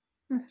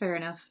 Fair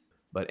enough.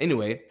 But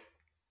anyway,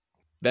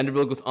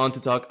 Vanderbilt goes on to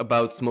talk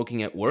about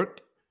smoking at work,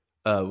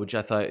 which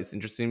I thought is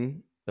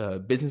interesting.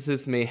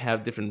 Businesses may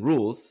have different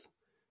rules,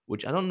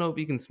 which I don't know if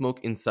you can smoke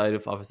inside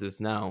of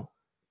offices now.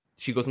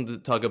 She goes on to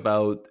talk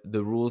about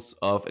the rules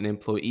of an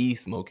employee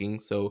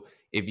smoking. So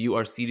if you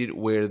are seated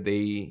where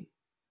they,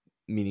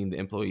 meaning the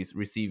employees,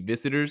 receive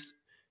visitors,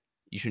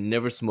 you should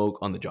never smoke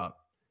on the job.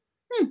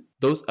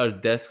 Those are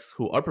desks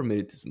who are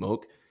permitted to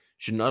smoke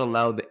should not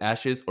allow the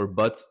ashes or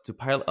butts to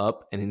pile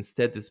up and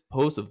instead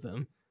dispose of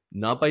them,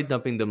 not by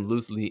dumping them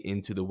loosely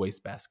into the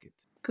wastebasket.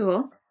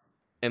 Cool.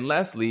 And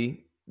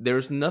lastly,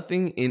 there's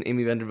nothing in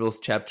Amy Vanderbilt's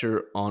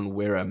chapter on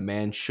where a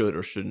man should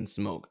or shouldn't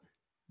smoke.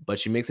 But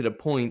she makes it a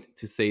point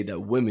to say that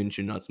women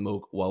should not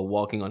smoke while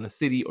walking on a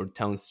city or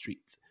town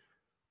street.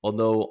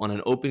 Although on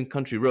an open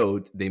country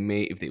road, they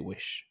may if they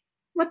wish.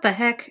 What the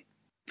heck?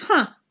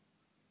 Huh.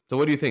 So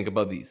what do you think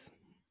about these?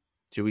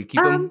 Should we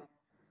keep them?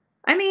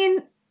 I mean,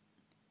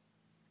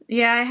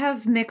 yeah, I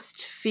have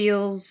mixed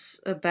feels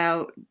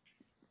about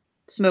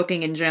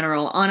smoking in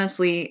general.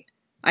 Honestly,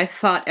 I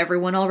thought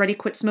everyone already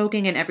quit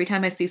smoking, and every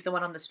time I see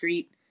someone on the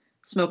street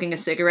smoking a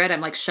cigarette,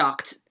 I'm like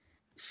shocked.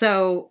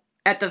 So...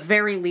 at the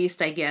very least,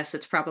 I guess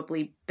it's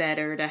probably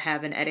better to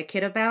have an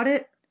etiquette about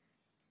it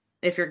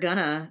if you're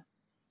gonna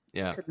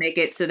to make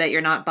it so that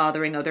you're not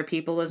bothering other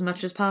people as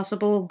much as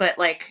possible. But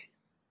like,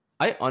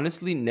 I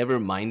honestly never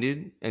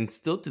minded, and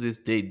still to this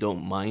day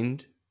don't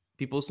mind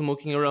people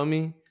smoking around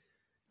me.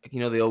 Like, you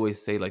know, they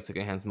always say like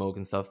secondhand smoke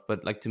and stuff,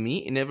 but like to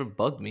me, it never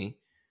bugged me.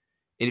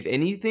 And if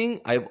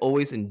anything, I've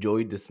always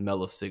enjoyed the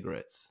smell of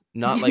cigarettes.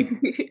 Not like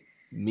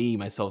me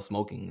myself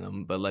smoking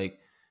them, but like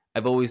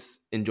I've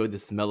always enjoyed the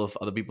smell of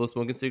other people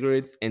smoking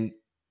cigarettes, and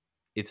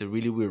it's a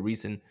really weird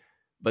reason.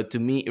 But to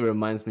me, it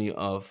reminds me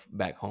of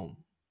back home.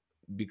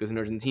 Because in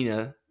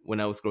Argentina,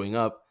 when I was growing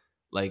up,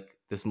 like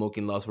the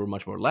smoking laws were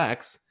much more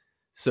lax.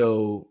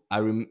 So I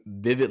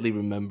vividly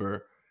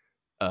remember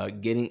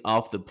getting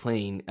off the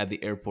plane at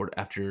the airport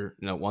after,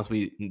 you know, once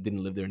we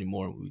didn't live there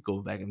anymore, we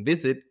go back and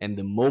visit. And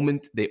the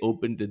moment they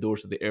opened the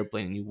doors of the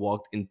airplane and you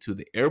walked into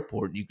the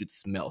airport, you could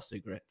smell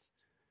cigarettes.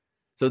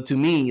 So to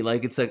me,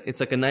 like it's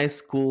like a nice,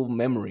 cool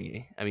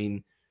memory. I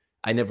mean,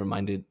 I never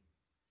minded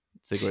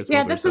cigarette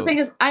smokers. Yeah, that's the thing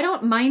is, I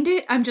don't mind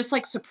it. I'm just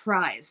like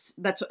surprised.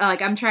 That's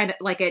like I'm trying to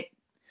like it.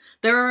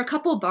 There are a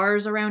couple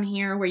bars around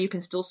here where you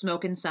can still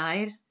smoke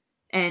inside,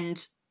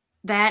 and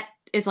that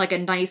is like a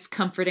nice,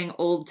 comforting,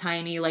 old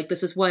timey. Like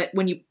this is what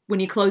when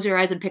you close your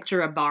eyes and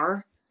picture a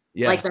bar,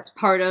 like that's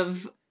part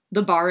of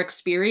the bar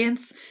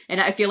experience.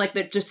 And I feel like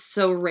they're just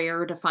so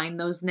rare to find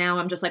those now.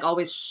 I'm just like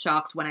always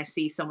shocked when I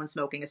see someone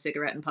smoking a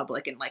cigarette in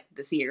public in like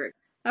this year.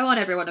 I want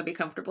everyone to be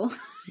comfortable.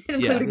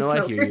 Yeah, no,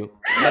 I hear you.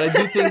 But I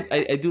do think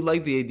I do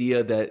like the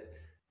idea that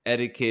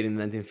etiquette in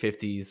the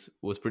 1950s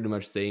was pretty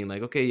much saying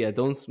like, okay, yeah,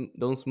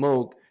 don't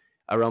smoke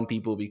around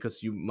people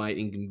because you might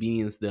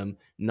inconvenience them,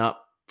 not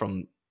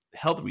from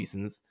health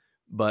reasons,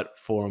 but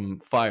from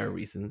fire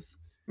reasons.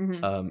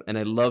 Mm-hmm. And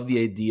I love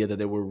the idea that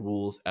there were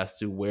rules as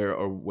to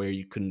where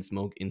you couldn't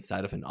smoke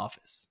inside of an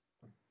office.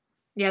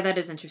 Yeah, that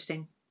is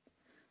interesting.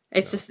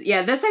 It's just,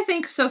 yeah, this I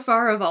think so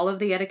far of all of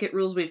the etiquette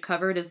rules we've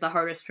covered is the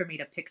hardest for me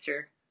to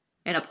picture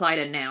and apply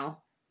to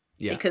now.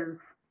 Yeah. Because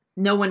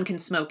no one can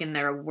smoke in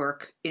their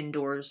work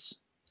indoors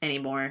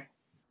anymore.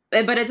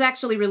 But it's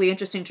actually really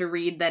interesting to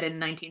read that in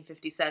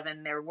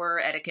 1957 there were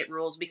etiquette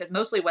rules, because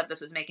mostly what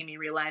this is making me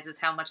realize is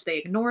how much they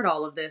ignored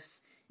all of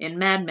this in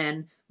Mad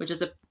Men, which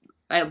is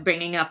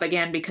bringing up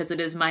again because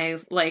it is my,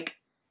 like,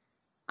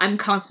 I'm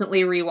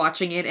constantly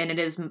rewatching it, and it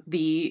is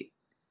the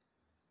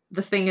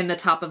thing in the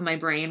top of my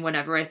brain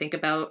whenever I think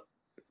about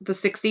the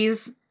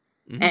 60s.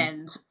 Mm-hmm.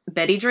 And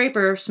Betty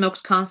Draper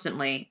smokes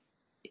constantly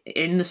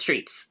in the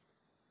streets,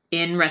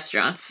 in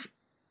restaurants.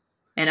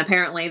 And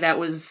apparently that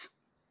was...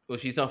 Well,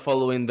 she's not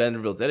following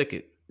Vanderbilt's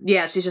etiquette.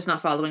 Yeah, she's just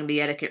not following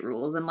the etiquette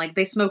rules. And, like,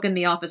 they smoke in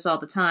the office all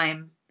the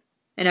time,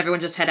 and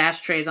everyone just had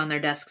ashtrays on their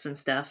desks and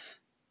stuff.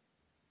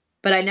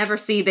 But they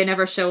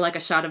never show, like,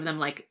 a shot of them,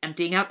 like,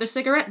 emptying out their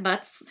cigarette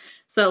butts.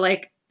 So,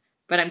 like,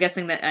 but I'm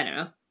guessing that, I don't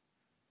know.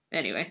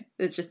 Anyway,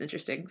 it's just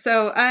interesting.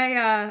 So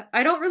I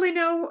don't really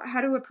know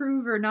how to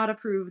approve or not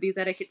approve these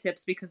etiquette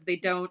tips because they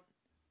don't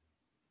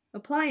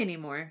apply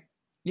anymore.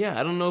 Yeah,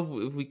 I don't know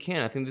if we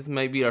can. I think this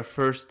might be our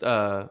first,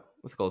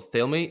 what's it called,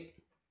 stalemate?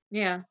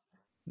 Yeah.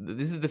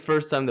 This is the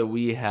first time that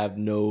we have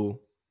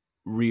no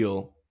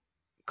real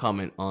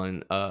comment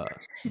on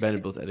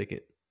Vanderbilt's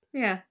etiquette.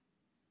 Yeah.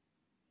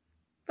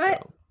 But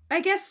so.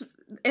 I guess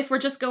if we're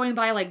just going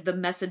by, like, the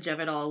message of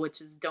it all, which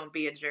is don't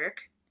be a jerk,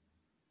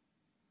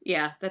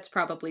 yeah, that's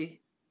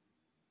probably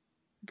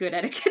good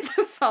etiquette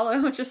to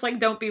follow. Just, like,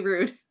 don't be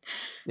rude.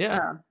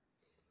 Yeah.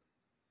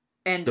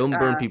 And don't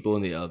burn people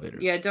in the elevator.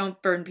 Yeah,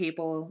 don't burn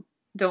people.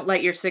 Don't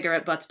let your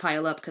cigarette butts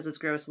pile up because it's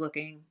gross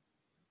looking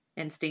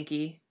and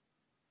stinky.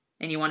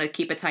 And you want to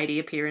keep a tidy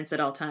appearance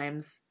at all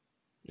times.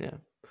 Yeah.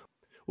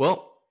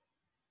 Well,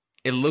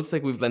 it looks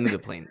like we've landed the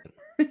plane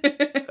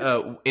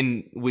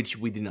in which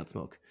we did not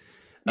smoke.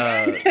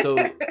 So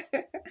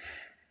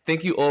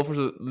thank you all for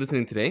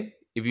listening today.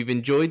 If you've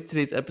enjoyed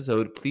today's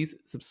episode, please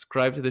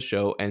subscribe to the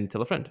show and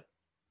tell a friend.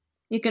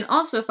 You can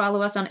also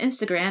follow us on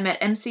Instagram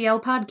at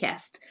MCL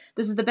Podcast.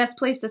 This is the best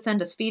place to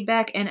send us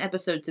feedback and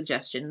episode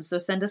suggestions, so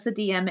send us a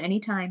DM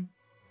anytime.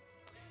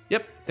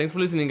 Yep. Thanks for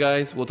listening,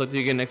 guys. We'll talk to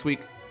you again next week.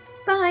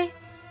 Bye.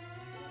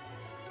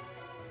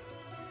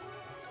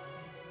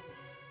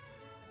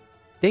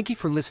 Thank you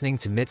for listening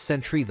to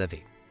Mid-Century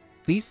Living.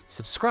 Please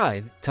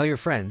subscribe, tell your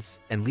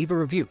friends, and leave a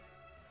review.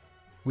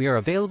 We are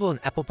available on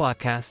Apple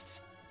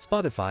Podcasts,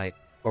 Spotify,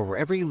 or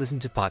wherever you listen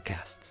to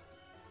podcasts.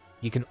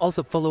 You can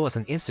also follow us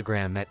on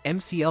Instagram at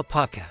MCL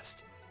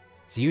Podcast.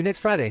 See you next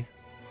Friday.